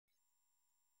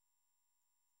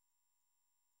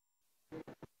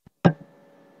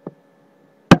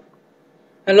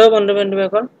Hello बंधु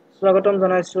बान्धवीসকল स्वागतम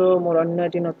জনাইছো মোৰ অন্য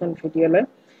এটি নতুন ভিডিঅলৈ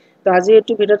তো আজি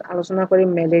এই ভিডিঅত আলোচনা কৰিম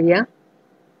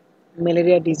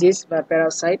মেলেৰিয়া ডিজিজ বা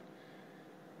প্যাৰাসাইট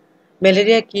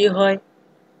মেলেৰিয়া কি হয়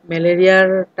মেলেৰিয়াৰ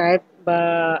টাইপ বা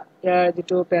ইয়াৰ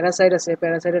যেটো প্যাৰাসাইট আছে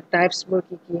প্যাৰাসাইটৰ টাইপস বোৰ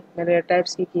কি কি মেলেৰিয়া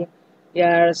টাইপস কি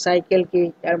ইয়াৰ সাইকেল কি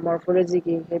ইয়াৰ মৰ্ফোলজি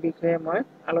কি এই বিষয়ে মই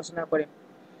আলোচনা কৰিম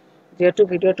যেহেতু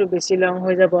ভিডিওটো বেছি লং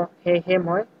হৈ যাব হেহে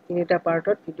মই তিনিটা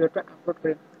পাৰ্টত ভিডিওটো আপলোড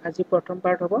কৰিম আজি প্ৰথম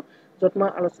পাৰ্ট হ'ব যত মই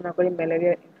আলোচনা কৰিম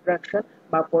মেলেৰিয়াৰ ইন্ট্ৰোডাকচন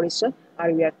বা পৰিচয়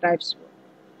আৰু ইয়াৰ টাইপস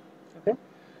ওকে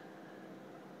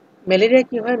মেলেৰিয়া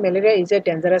কি হয় malaria is a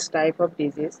dangerous type of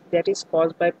disease that is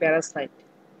caused by Parasite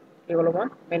কি হলো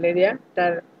মেলেৰিয়া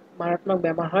তাৰ মাৰাত্মক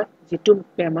বেমাৰ হয় যেটো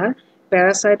বেমাৰ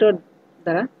প্যাৰাসাইটৰ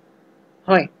দ্বাৰা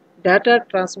হয় that are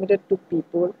transmitted to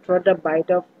people through the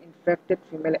bite of infected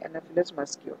female anopheles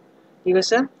mosquito কি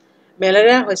কৈছে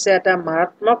মেলেৰিয়া হৈছে এটা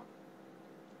মাৰাত্মক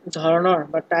ধৰণৰ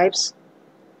বা types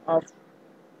of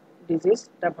disease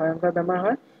ta bhayankar bemar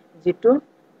hoy jitu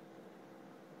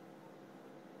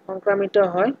সংক্রামিত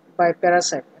হয় by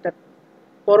parasite eta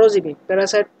পরজীবী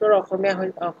parasite tor অসমীয়া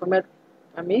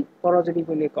আমি পরজীবী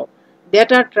বুলি কও that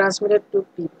are transmitted to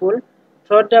people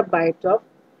through the bite of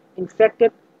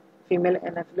infected female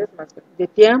anopheles mosquito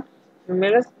jetia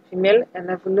female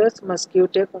anopheles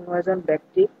mosquito কোনো এজন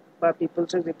ব্যক্তি বা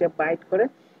peoples jetia bite কৰে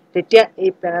তেতিয়া এই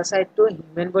parasite to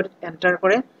human body enter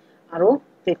কৰে আৰু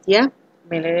তেতিয়া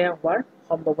মেলেৰিয়া হোৱাৰ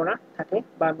সম্ভাৱনা থাকে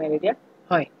বা মেলেৰিয়া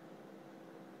হয়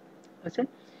আছে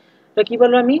তো কি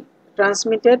বলো আমি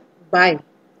ট্ৰান্সমিটেড বাই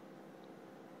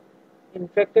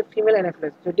ইনফেক্টেড ফিমেল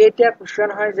এনাফিলিস যদি এটা কোশ্চেন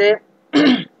হয় যে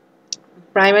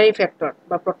প্ৰাইমাৰি ফ্যাক্টৰ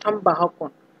বা প্ৰথম বাহক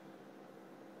কোন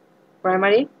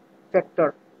প্ৰাইমাৰি ফ্যাক্টৰ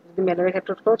যদি মেলেৰিয়া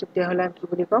ক্ষেত্ৰত কও তেতিয়া হলে আমি কি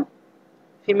বুলি কম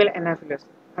ফিমেল এনাফিলিস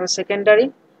আৰু সেকেন্ডারি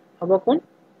হ'ব কোন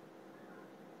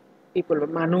পিপল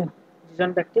মানুহ যিজন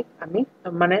ব্যক্তিক আমি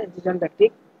মানে যিজন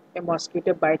ব্যক্তিক এই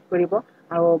মস্কিটো বাইট কৰিব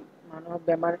আৰু মানুহৰ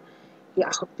বেমাৰ কি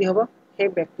আসক্তি হ'ব সেই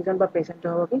ব্যক্তিজন বা পেশেন্ট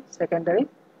হ'ব কি সেকেন্ডারি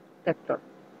ফ্যাক্টর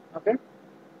ওকে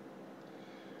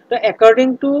তো according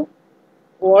to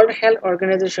world health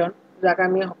organisation যাক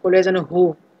আমি সকলোৱে জানো WHO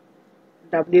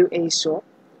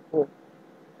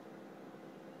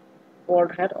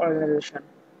ওয়াৰ্ল্ড হেলথ অৰ্গানাইজেশন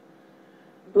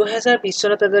 2020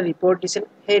 চনত এটা ৰিপৰ্ট দিছিল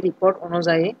সেই ৰিপৰ্ট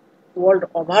অনুযায়ী world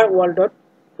over worldত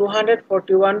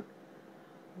 241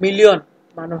 মিলিয়ন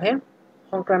মানুহে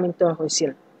সংক্ৰামিত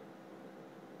হৈছিল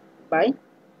by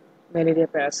malaria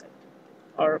parasite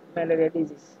or malaria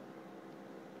disease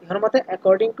ইহৰ মতে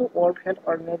according to world health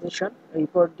organization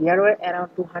report there were around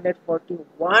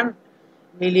 241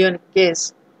 million cases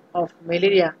of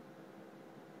malaria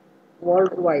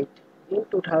worldwide in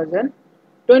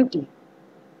 2020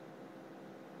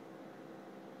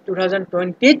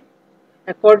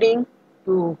 according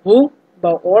to WHO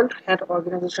বা World Health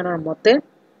Organization মতে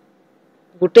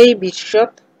গোটেই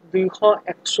বিশ্বত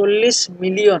 241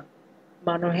 million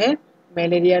মানুহে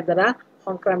মেলেৰিয়াৰ দ্বাৰা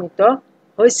সংক্ৰামিত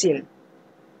হৈছিল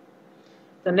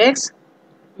The next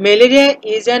malaria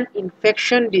is an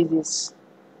infection disease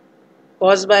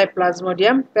caused by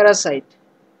plasmodium parasite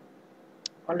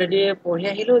already পঢ়ি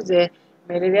আহিলো যে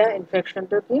মেলেৰিয়া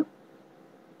ইনফেকশনটো কি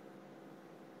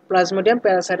প্লাজমোডিয়াম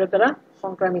প্যাৰাসাইটৰ দ্বাৰা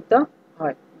সংক্ৰামিত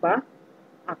হয় বা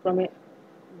আক্ৰমণ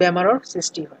বেমাৰৰ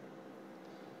সৃষ্টি হয়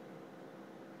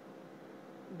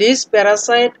These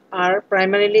parasites are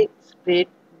primarily spread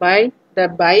by the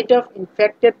bite of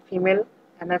infected female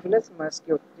anopheles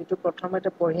mosquito যেটো প্ৰথমতে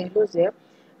পঢ়ি আহিলো যে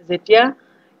যেতিয়া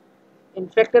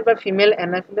infected by female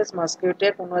anopheles mosquito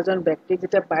কোনো এজন ব্যক্তিক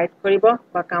যেতিয়া বাইট কৰিব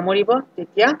বা কামুৰিব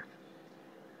তেতিয়া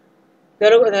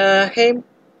সেই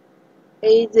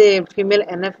এই যে ফিমেল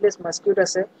এনাফিলিস মস্কিটো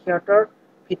আছে হিয়তৰ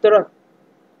ভিতৰত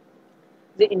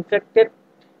যে ইনফেক্টেড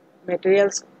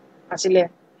মেটেৰিয়েলস আছিল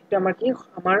এটা আমাৰ কি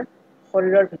আমাৰ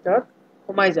শৰীৰৰ ভিতৰত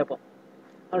সোমাই যাব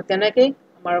আৰু তেনেকৈ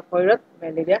আমাৰ শৰীৰত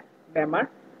মেলেৰিয়া বেমাৰ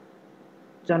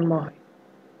জন্ম হয়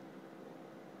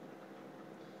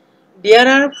There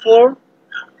are 4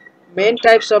 main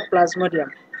types of plasmodium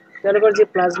তেওঁলোকৰ যে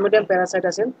plasmodium parasite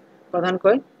আছে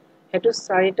প্ৰধানকৈ হেতু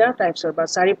 4টা টাইপছৰ বা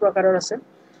 4 প্ৰকাৰৰ আছে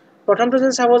প্ৰথমটো যে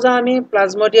চাব যা আমি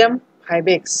প্লাজমোডিয়াম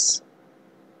ভাইভেক্স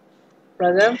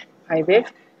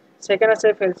সেকেন্ড আছে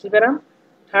ফেলচিফেৰাম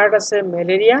থাৰ্ড আছে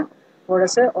মেলেৰিয়া ফ'ৰ্থ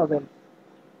আছে ওভেল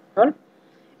হল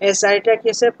এই 4টা কি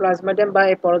আছে প্লাজমোডিয়াম বা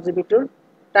এই পৰজীৱীটোৰ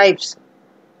টাইপস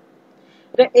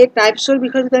এই টাইপছৰ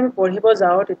বিষয়ে যদি আমি পঢ়িব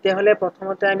যাও তেতিয়া হলে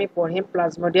প্ৰথমতে আমি পঢ়িম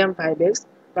প্লাজমোডিয়াম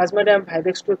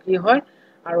ভাইভেক্সটো কি হয়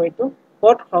আৰু এটো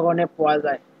ক'ত সঘনে পোৱা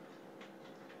যায়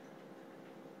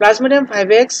Plasmodium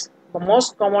vivax, the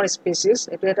most common species,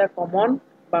 it is a common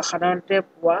but সাধাৰণতে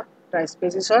পোৱা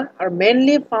species are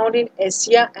mainly found in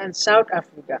Asia and South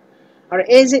Africa. আৰু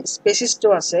এই যে স্পেচিছটো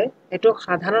আছে এটো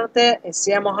সাধাৰণতে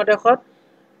এছিয়া মহাদেশত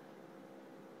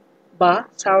বা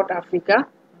সাউথ আফ্ৰিকা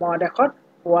মহাদেশত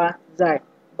পোৱা যায়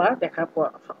বা দেখা পোৱা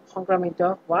সংক্ৰমিত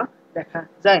হোৱা দেখা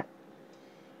যায়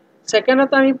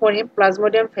সেকেন্ডত আমি পঢ়িম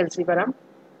প্লাজমোডিয়াম ফেলচিপাৰাম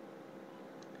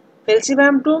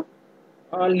ফেলচিপাৰামটো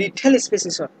লিথেল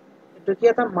স্পেচিছ এটো কি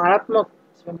এটা মাৰাত্মক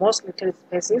most lethal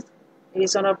species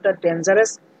is one of the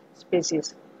dangerous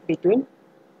species between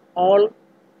all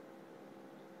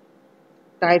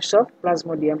types of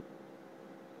plasmodium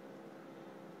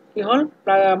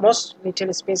most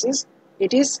lethal species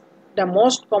it is the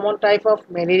most common type of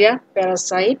malaria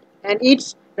parasite and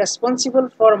it's responsible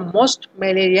for most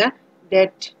malaria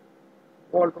death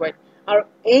worldwide আৰু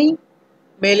এই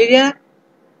malaria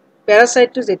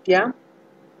parasite to যেতিয়া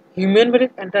human body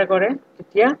enter কৰে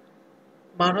তেতিয়া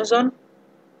মানুহজন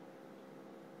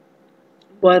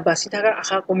বাসি থাকাৰ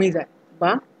আশা কমি যায়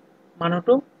বা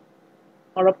মানুহটো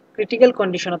অলপ ক্ৰিটিক্যাল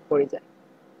কন্ডিশনত পৰি যায়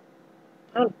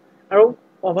আৰু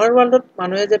ওভাৰৱৰ্ল্ডত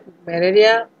মানুহে যে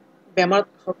ম্যালেৰিয়া বেমাৰ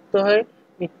সক্ত হয়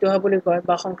মৃত্যু হয় বুলি কয়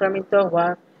বা সংক্ৰমিত হোৱা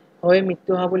হৈ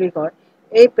মৃত্যু হয় বুলি কয়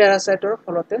এই প্যাৰাসাইটৰ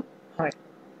ফলতে হয়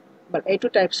বা এইটো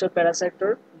টাইপছৰ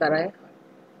প্যাৰাসাইটৰ দ্বাৰাই হয়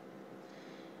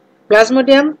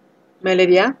plasmodium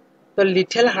malaria the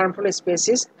lethal harmful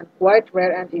species and quite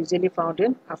rare and easily found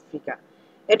in Africa.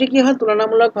 এটি কি হয়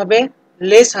তুলনামূলকভাৱে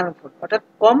less harmful অৰ্থাৎ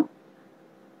কম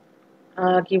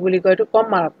কি বুলি কয় এটো কম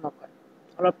মাৰাত্মক হয়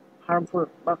অলপ harmful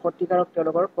বা ক্ষতিকাৰক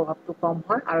তেওঁলোকৰ প্ৰভাৱটো কম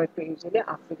হয় আৰু এটো ইজিলি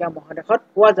আফ্ৰিকা মহাদেশত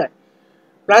পোৱা যায়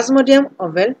প্লাজমোডিয়াম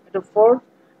oval এটো 4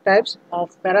 types of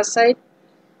parasite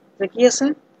যে কি আছে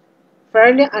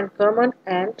fairly uncommon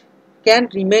and can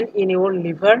remain in your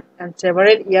liver and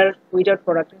several years without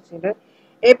producing symptoms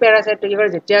এই প্যাৰাসাইট কি কৰে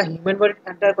যেতিয়া হিউম্যান বডিত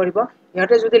এন্টাৰ কৰিব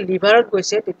ইহতে যদি লিভাৰত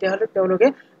গৈছে তেতিয়া হলে তেওঁলোকে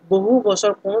বহু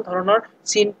বছৰ কোনো ধৰণৰ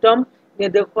সিম্পটম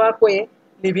নেদেখুৱাকৈ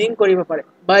লিভিং কৰিব পাৰে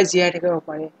বা জিআই থাকিব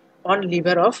পাৰে অন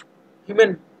লিভাৰ অফ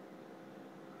হিউম্যান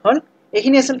হল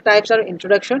এইখিনি আছিল টাইপস আৰু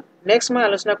ইন্ট্ৰোডাকশন নেক্সট মই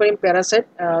আলোচনা কৰিম প্যাৰাসাইট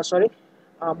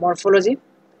মৰফোলজি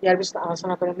ইয়াৰ পিছত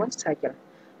আলোচনা কৰিম মই সাইকেল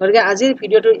গতিকে আজিৰ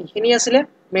ভিডিওটো এইখিনি আছিল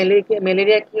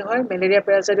ম্যালেৰিয়া কি হয় ম্যালেৰিয়া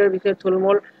প্যাৰাসাইটৰ বিষয়ে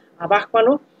থুলমূল আভাস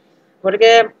পালো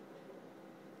গতিকে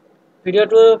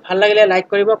ভিডিওটো ভাল লাগিলে লাইক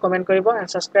কৰিব কমেন্ট কৰিব আৰু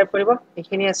সাবস্ক্ৰাইব কৰিব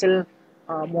এইখিনি আছিল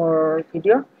মোৰ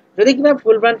ভিডিও যদি কিবা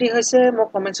ভুল ভ্ৰান্তি হৈছে মোক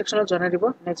কমেন্ট সেকশনত জনাই দিব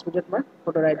নেক্সট ভিডিওত মই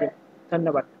ফটোৰাই দিম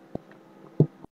ধন্যবাদ